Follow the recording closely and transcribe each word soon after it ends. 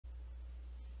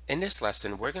In this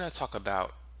lesson, we're going to talk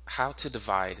about how to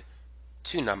divide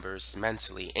two numbers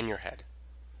mentally in your head.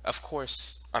 Of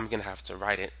course, I'm going to have to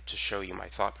write it to show you my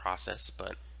thought process,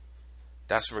 but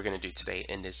that's what we're going to do today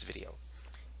in this video.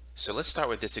 So let's start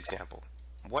with this example.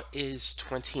 What is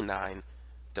 29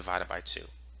 divided by 2?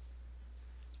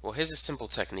 Well, here's a simple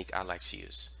technique I like to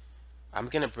use. I'm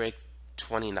going to break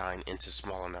 29 into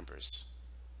smaller numbers.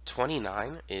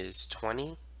 29 is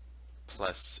 20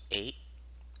 plus 8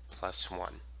 plus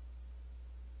 1.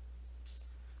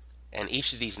 And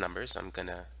each of these numbers, I'm going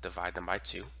to divide them by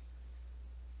 2.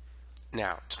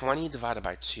 Now, 20 divided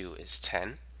by 2 is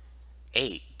 10.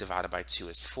 8 divided by 2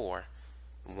 is 4.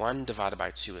 1 divided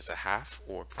by 2 is a half,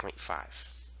 or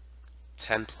 0.5.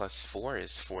 10 plus 4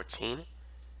 is 14.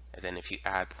 And then if you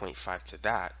add 0.5 to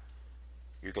that,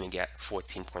 you're going to get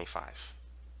 14.5.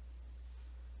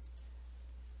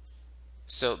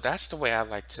 So that's the way I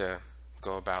like to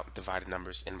go about divided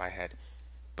numbers in my head.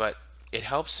 But it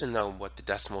helps to know what the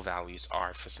decimal values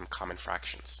are for some common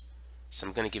fractions. So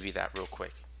I'm going to give you that real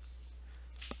quick.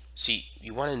 See,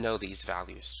 you want to know these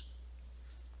values.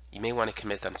 You may want to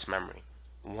commit them to memory.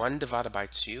 1 divided by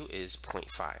 2 is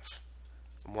 0.5.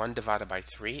 1 divided by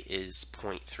 3 is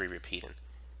 0.3 repeating.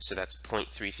 So that's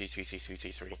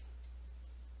 0.333333.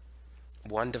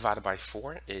 1 divided by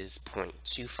 4 is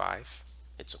 0.25.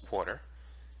 It's a quarter.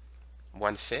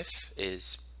 1/5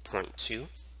 is 0.2.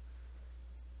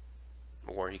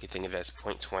 Or you could think of it as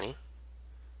 0.20.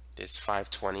 There's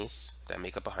 5 20s that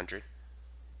make up 100.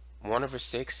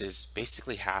 1/6 is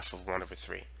basically half of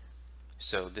 1/3.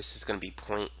 So this is going to be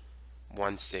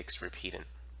 0.16 repeating.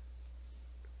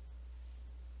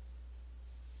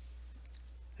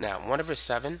 Now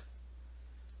 1/7,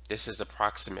 this is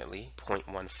approximately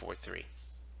 0.143.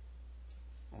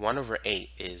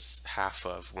 1/8 is half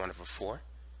of 1/4.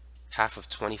 Half of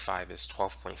 25 is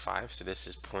 12.5, so this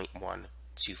is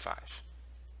 0.125.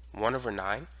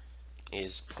 1/9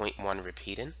 is 0.1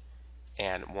 repeating,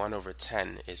 and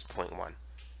 1/10 is 0.1.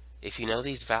 If you know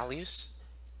these values,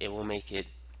 it will make it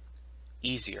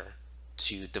easier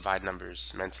to divide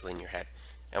numbers mentally in your head.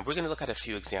 And we're going to look at a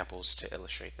few examples to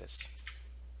illustrate this.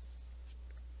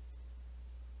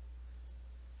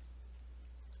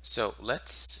 So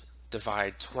let's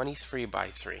divide 23 by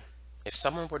 3. If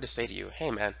someone were to say to you,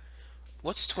 hey man,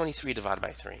 what's 23 divided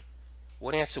by 3?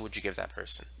 What answer would you give that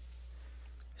person?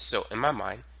 So in my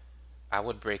mind, I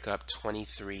would break up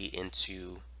 23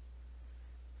 into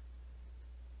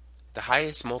the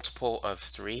highest multiple of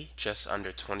 3, just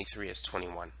under 23, is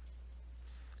 21.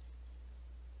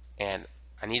 And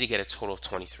I need to get a total of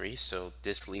 23, so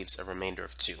this leaves a remainder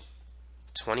of 2.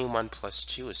 21 plus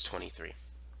 2 is 23.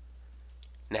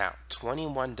 Now,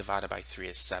 21 divided by 3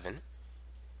 is 7.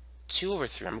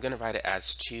 2/3, I'm going to write it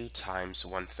as 2 times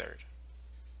 1/3.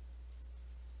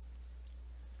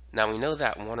 Now we know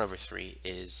that 1/3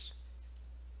 is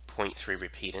 0.3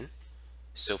 repeating.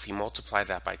 So if you multiply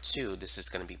that by 2, this is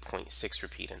going to be 0.6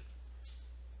 repeating.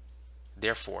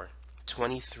 Therefore,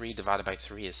 23 divided by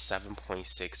 3 is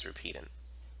 7.6 repeating.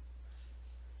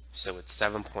 So it's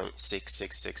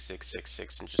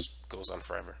 7.666666 and just goes on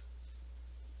forever.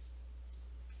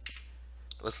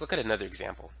 Let's look at another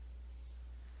example.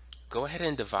 Go ahead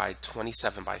and divide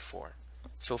 27 by 4.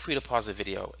 Feel free to pause the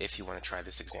video if you want to try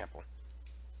this example.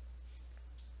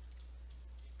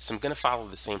 So I'm going to follow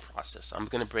the same process. I'm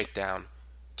going to break down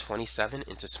 27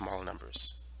 into smaller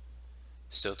numbers.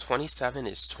 So 27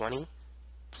 is 20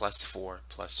 plus 4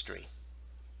 plus 3.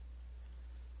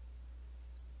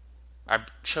 I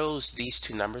chose these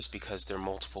two numbers because they're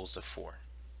multiples of 4.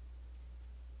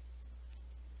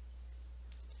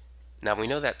 Now we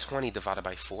know that 20 divided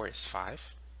by 4 is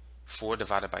 5. 4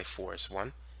 divided by 4 is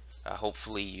 1.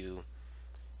 Hopefully you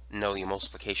know your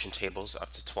multiplication tables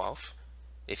up to 12.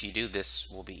 If you do, this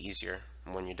will be easier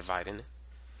when you're dividing.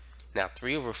 Now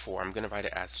 3/4, I'm going to write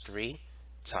it as 3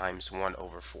 times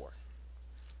 1/4.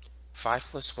 5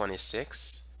 plus 1 is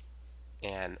 6,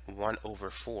 and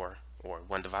 1/4, or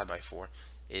 1 divided by 4,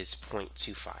 is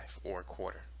 0.25, or a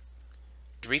quarter.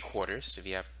 3/4, if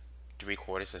you have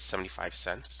 3/4, that's 75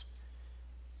 cents.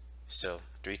 So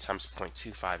 3 times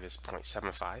 0.25 is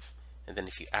 0.75, and then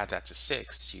if you add that to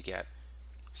 6, you get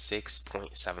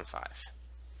 6.75.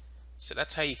 So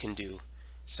that's how you can do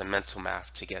some mental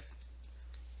math to get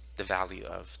the value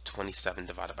of 27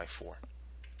 divided by 4.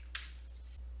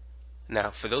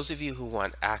 Now, for those of you who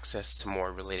want access to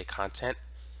more related content,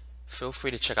 feel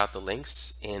free to check out the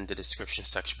links in the description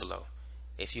section below.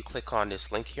 If you click on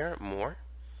this link here, more,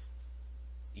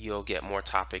 you'll get more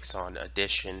topics on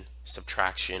addition,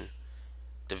 subtraction,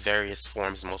 the various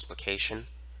forms of multiplication,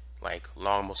 like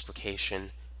long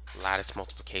multiplication, lattice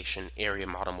multiplication, area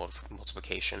model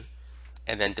multiplication,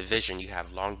 and then division. You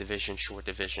have long division, short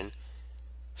division,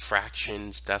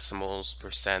 fractions, decimals,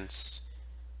 percents,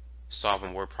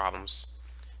 solving word problems.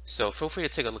 So feel free to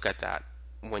take a look at that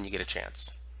when you get a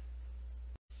chance.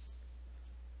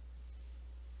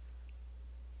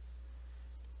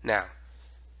 Now,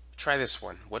 try this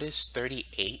one. What is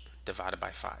 38 divided by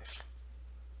 5?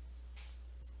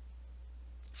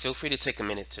 Feel free to take a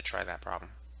minute to try that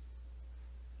problem.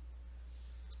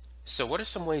 So what are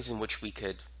some ways in which we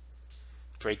could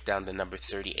break down the number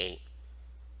 38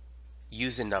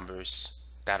 using numbers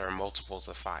that are multiples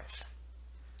of 5?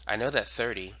 I know that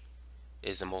 30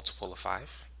 is a multiple of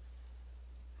 5,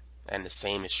 and the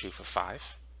same is true for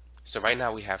 5. So right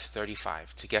now we have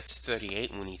 35. To get to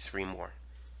 38, we need 3 more.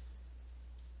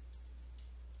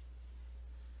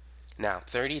 Now,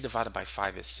 30 divided by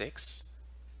 5 is 6.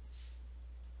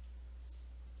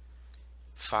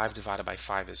 5 divided by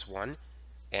 5 is 1.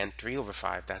 And 3 over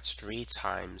 5, that's 3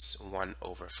 times 1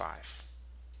 over 5.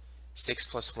 6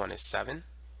 plus 1 is 7.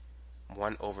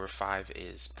 1 over 5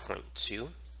 is 0.2.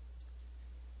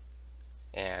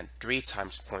 And 3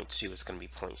 times 0.2 is going to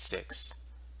be 0.6.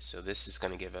 So this is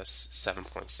going to give us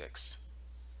 7.6.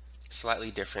 Slightly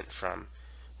different from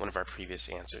one of our previous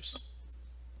answers.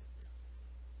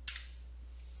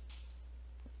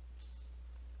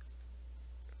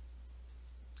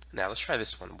 Now let's try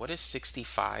this one. What is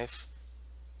 65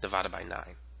 divided by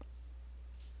 9?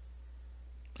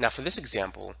 Now for this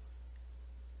example,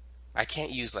 I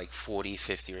can't use like 40,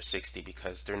 50, or 60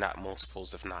 because they're not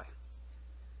multiples of 9.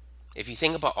 If you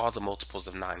think about all the multiples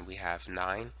of 9, we have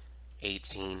 9,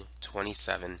 18,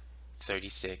 27,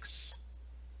 36,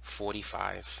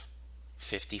 45,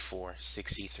 54,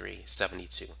 63,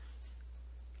 72.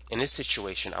 In this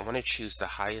situation, I want to choose the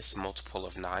highest multiple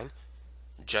of 9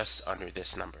 just under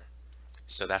this number.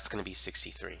 So that's going to be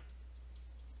 63.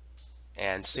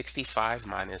 And 65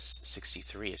 minus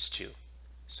 63 is 2.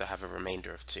 So I have a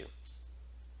remainder of 2.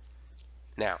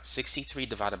 Now, 63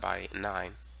 divided by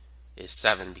 9 is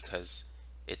 7 because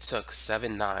it took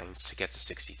 7 9s to get to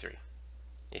 63,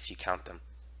 if you count them.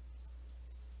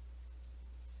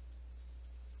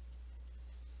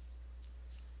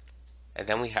 And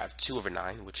then we have 2 over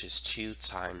 9, which is 2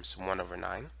 times 1 over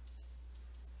 9.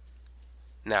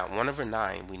 Now, 1 over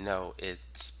 9, we know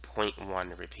it's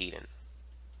 0.1 repeating.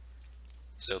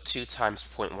 So 2 times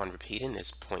 0.1 repeating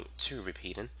is 0.2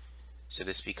 repeating. So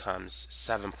this becomes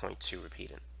 7.2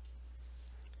 repeating.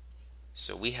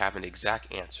 So we have an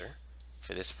exact answer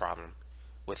for this problem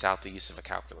without the use of a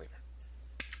calculator.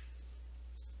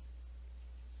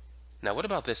 Now what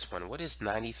about this one? What is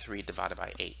 93 divided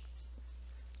by 8?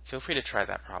 Feel free to try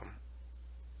that problem.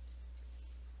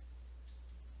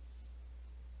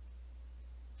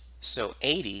 So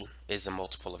 80 is a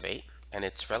multiple of 8, and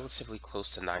it's relatively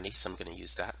close to 90, so I'm going to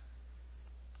use that.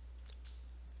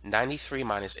 93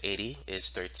 minus 80 is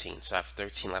 13, so I have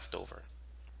 13 left over.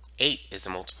 8 is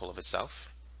a multiple of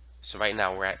itself, so right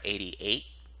now we're at 88.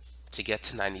 To get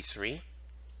to 93,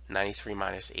 93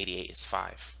 minus 88 is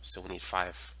 5, so we need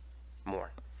 5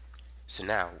 more. So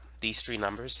now these 3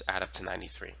 numbers add up to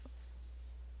 93.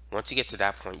 Once you get to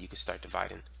that point, you can start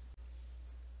dividing.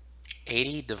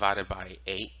 80 divided by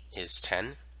 8 is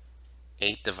 10.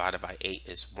 8 divided by 8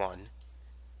 is 1.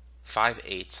 5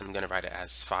 eighths, I'm going to write it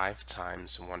as 5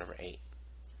 times 1 over 8.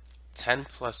 10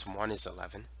 plus 1 is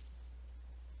 11.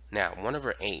 Now, 1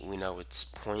 over 8, we know it's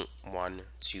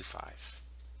 0.125.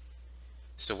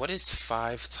 So what is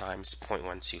 5 times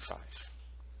 0.125?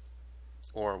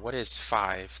 Or what is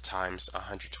 5 times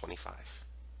 125?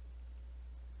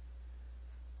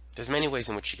 There's many ways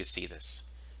in which you could see this,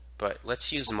 but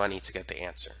let's use money to get the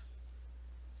answer.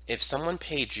 If someone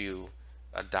paid you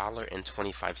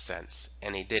 $1.25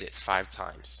 and they did it 5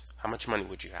 times, how much money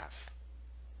would you have?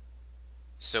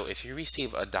 So if you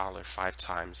receive $1 5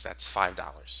 times, that's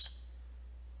 $5.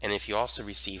 And if you also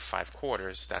receive 5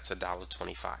 quarters, that's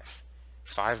 $1.25.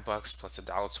 $5 plus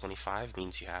 $1.25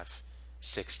 means you have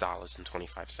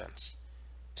 $6.25.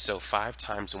 So 5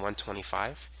 times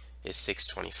 125 is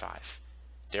 625.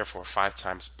 Therefore, 5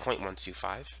 times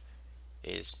 0.125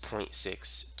 is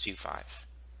 0.625.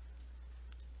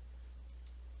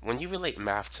 When you relate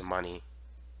math to money,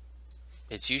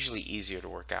 it's usually easier to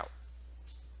work out.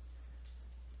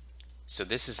 So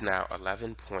this is now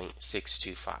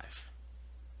 11.625.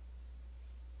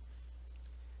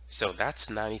 So that's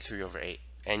 93 over 8.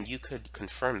 And you could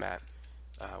confirm that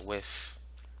with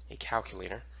a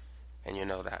calculator, and you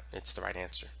know that it's the right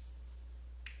answer.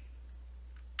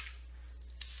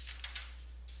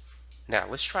 Now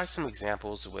let's try some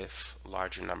examples with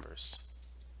larger numbers.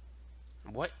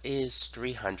 What is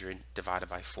 300 divided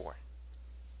by 4?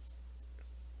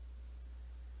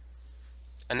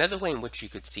 Another way in which you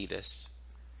could see this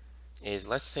is,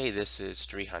 let's say this is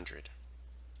 300.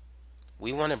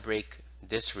 We want to break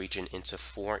this region into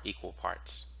 4 equal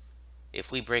parts.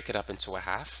 If we break it up into a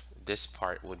half, this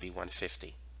part would be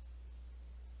 150.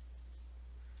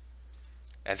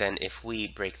 And then if we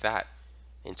break that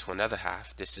into another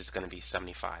half, this is going to be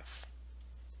 75.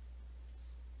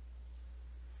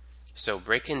 So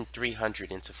breaking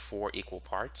 300 into 4 equal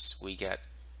parts, we get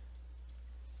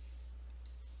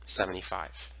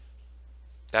 75.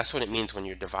 That's what it means when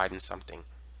you're dividing something.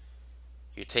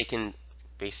 You're taking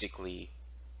basically,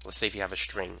 let's say if you have a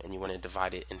string and you want to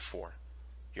divide it in 4.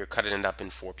 You're cutting it up in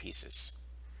 4 pieces.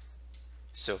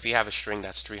 So if you have a string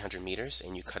that's 300 meters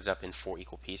and you cut it up in 4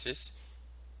 equal pieces,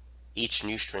 each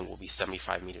new string will be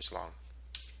 75 meters long.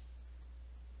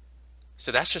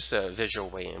 So that's just a visual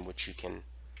way in which you can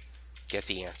get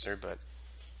the answer, but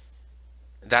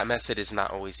that method is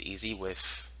not always easy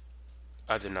with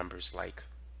other numbers like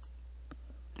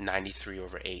 93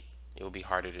 over 8. It will be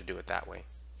harder to do it that way.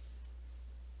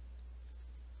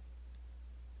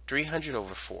 300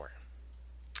 over 4.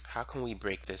 How can we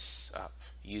break this up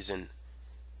using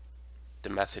the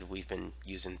method we've been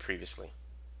using previously?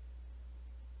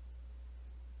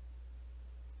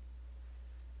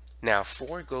 Now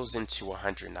 4 goes into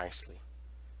 100 nicely.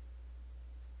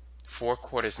 4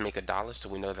 quarters make $1, so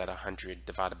we know that 100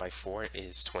 divided by 4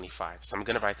 is 25. So I'm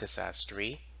going to write this as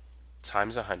 3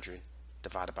 times 100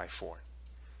 divided by 4.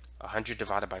 100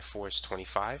 divided by 4 is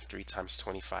 25. 3 times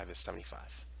 25 is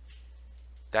 75.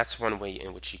 That's one way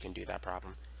in which you can do that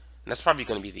problem. And that's probably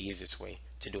going to be the easiest way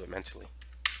to do it mentally.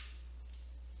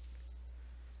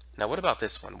 Now what about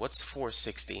this one? What's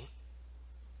 460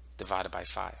 divided by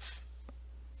 5?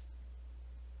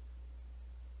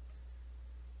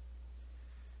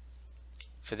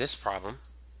 For this problem,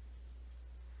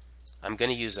 I'm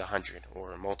going to use 100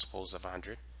 or multiples of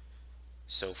 100.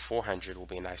 So 400 will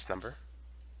be a nice number.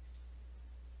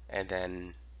 And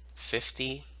then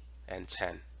 50 and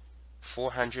 10.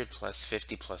 400 plus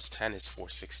 50 plus 10 is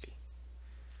 460.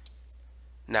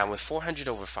 Now with 400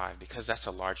 over 5, because that's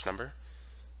a large number,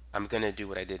 I'm going to do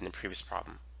what I did in the previous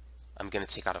problem. I'm going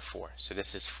to take out a 4. So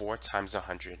this is 4 times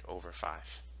 100 over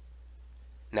 5.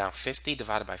 Now 50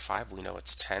 divided by 5, we know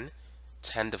it's 10.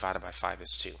 10 divided by 5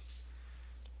 is 2.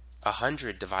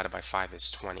 100 divided by 5 is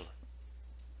 20.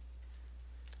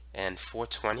 And 4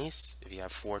 20s, if you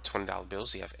have 4 $20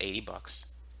 bills, you have 80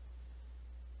 bucks.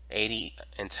 80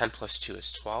 and 10 plus 2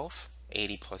 is 12.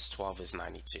 80 plus 12 is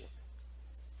 92.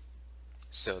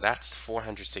 So that's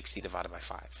 460 divided by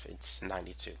 5. It's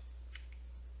 92.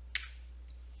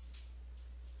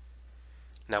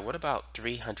 Now what about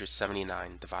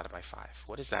 379 divided by 5?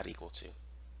 What is that equal to?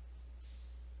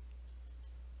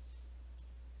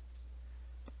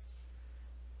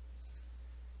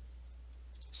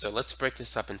 So let's break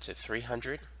this up into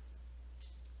 300.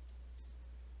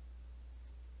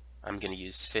 I'm going to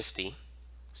use 50,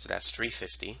 so that's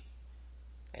 350,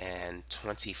 and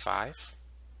 25,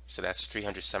 so that's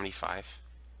 375.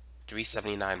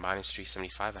 379 minus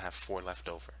 375, I have 4 left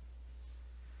over.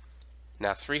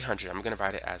 Now 300, I'm going to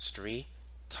write it as 3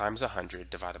 times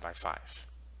 100 divided by 5.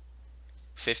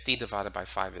 50 divided by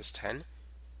 5 is 10.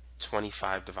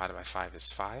 25 divided by 5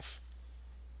 is 5.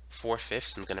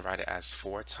 4/5, I'm going to write it as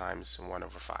 4 times 1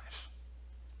 over 5.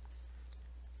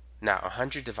 Now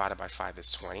 100 divided by 5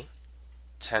 is 20.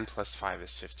 10 plus 5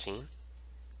 is 15.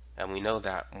 And we know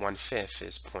that 1/5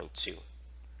 is 0.2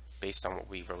 based on what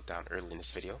we wrote down earlier in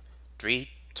this video. 3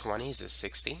 20s is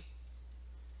 60.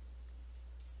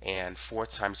 And 4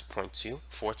 times 0.2,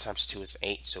 4 times 2 is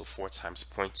 8, so 4 times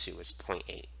 0.2 is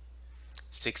 0.8.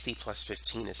 60 plus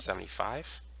 15 is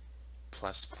 75,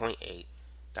 plus 0.8,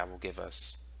 that will give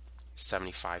us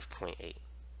 75.8.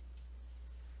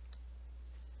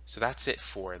 So that's it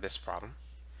for this problem.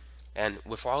 And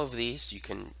with all of these, you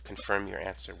can confirm your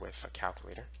answer with a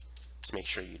calculator to make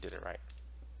sure you did it right.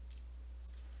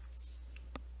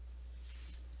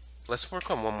 Let's work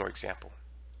on one more example.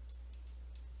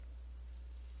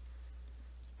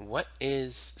 What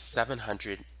is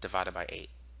 700 divided by 8?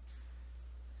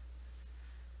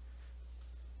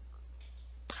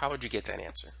 How would you get that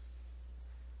answer?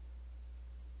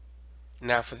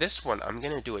 Now for this one, I'm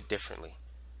going to do it differently.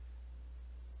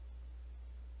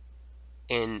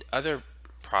 In other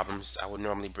problems, I would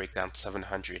normally break down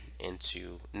 700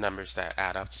 into numbers that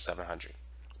add up to 700.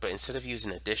 But instead of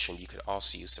using addition, you could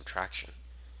also use subtraction.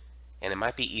 And it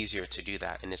might be easier to do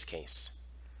that in this case,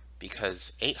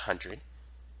 because 800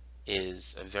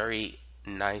 is a very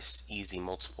nice, easy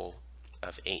multiple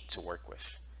of 8 to work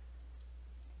with.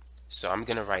 So I'm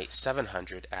going to write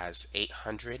 700 as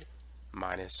 800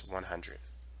 minus 100.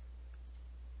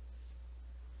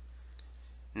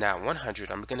 Now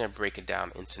 100, I'm going to break it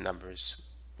down into numbers,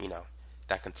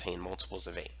 that contain multiples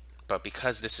of 8. But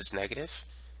because this is negative,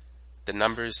 the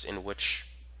numbers in which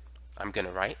I'm going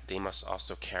to write, they must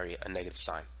also carry a negative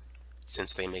sign,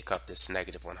 since they make up this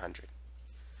negative 100.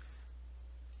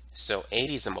 So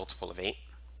 80 is a multiple of 8.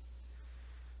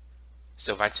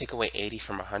 So if I take away 80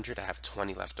 from 100, I have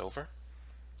 20 left over.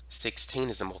 16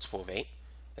 is a multiple of 8.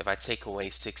 If I take away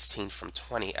 16 from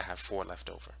 20, I have 4 left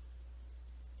over.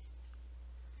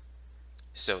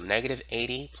 So negative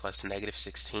 80 plus negative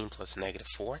 16 plus negative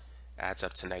 4 adds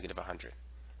up to negative 100.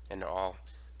 And they're all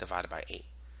divided by 8.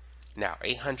 Now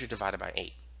 800 divided by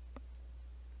 8.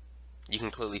 You can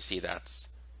clearly see that's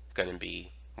going to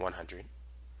be 100.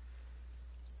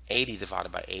 80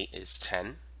 divided by 8 is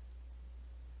 10.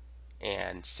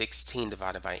 And 16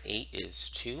 divided by 8 is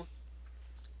 2.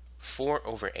 4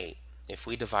 over 8. If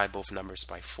we divide both numbers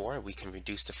by 4, we can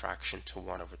reduce the fraction to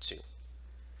 1 over 2.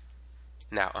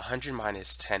 Now 100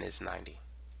 minus 10 is 90.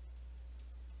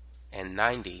 And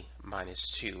 90 minus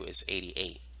 2 is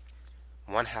 88.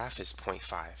 1/2 is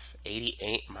 0.5.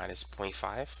 88 minus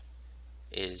 0.5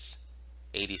 is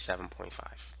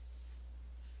 87.5.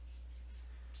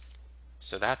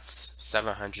 So that's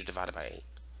 700 divided by 8.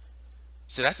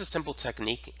 So that's a simple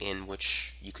technique in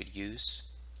which you could use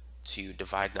to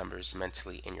divide numbers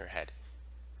mentally in your head.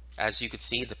 As you could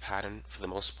see, the pattern for the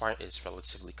most part is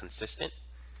relatively consistent,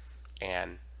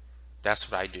 and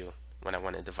that's what I do when I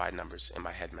want to divide numbers in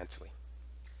my head mentally.